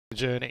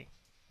journey.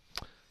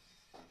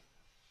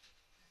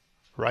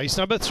 Race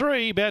number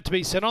 3 about to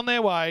be sent on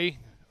their way.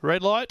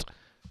 Red light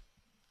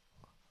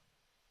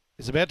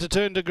is about to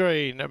turn to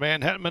green.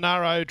 Manhattan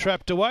Monaro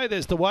trapped away.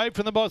 There's the wave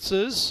from the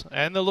bosses,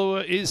 and the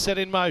lure is set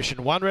in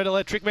motion. One red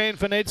Electric Man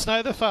for Ned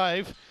Snow, the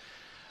fave.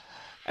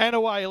 And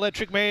away,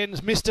 Electric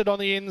Man's missed it on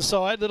the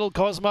inside. Little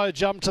Cosmo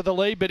jumped to the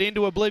lead, but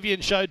Into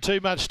Oblivion showed too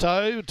much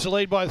toe to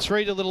lead by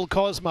 3 to Little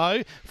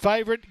Cosmo.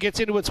 Favourite gets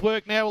into its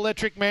work now,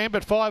 Electric Man,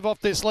 but 5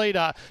 off this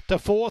leader. To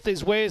 4th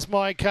is Where's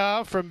My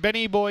Car from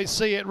Benny Boy,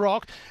 See It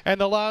Rock, and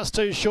the last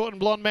 2 short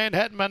and blonde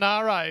Manhattan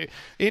Monaro.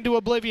 Into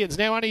Oblivion's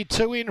now only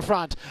 2 in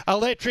front.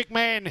 Electric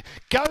Man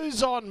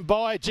goes on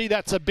by. Gee,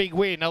 that's a big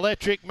win.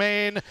 Electric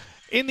Man,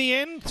 in the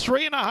end,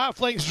 3.5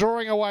 lengths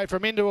drawing away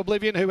from Into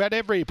Oblivion, who had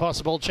every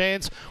possible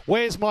chance.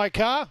 Where's My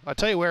Car? I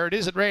tell you where it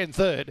is. It ran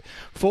 3rd.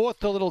 4th,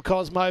 the Little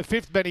Cosmo.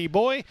 5th, Benny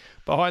Boy.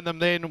 Behind them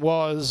then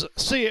was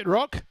See It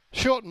Rock.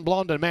 Short and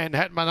Blonde and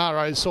Manhattan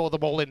Monaro saw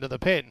them all into the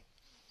pen.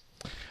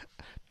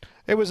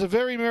 It was a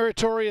very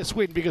meritorious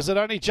win because it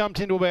only jumped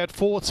into about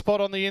 4th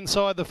spot on the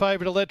inside, the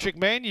favourite Electric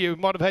Man. You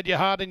might have had your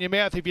heart in your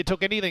mouth if you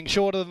took anything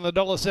shorter than the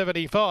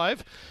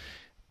 $1.75.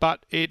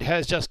 But it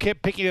has just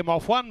kept picking them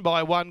off one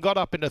by one, got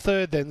up into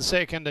 3rd, then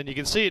 2nd, and you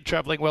can see it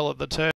travelling well at the turn.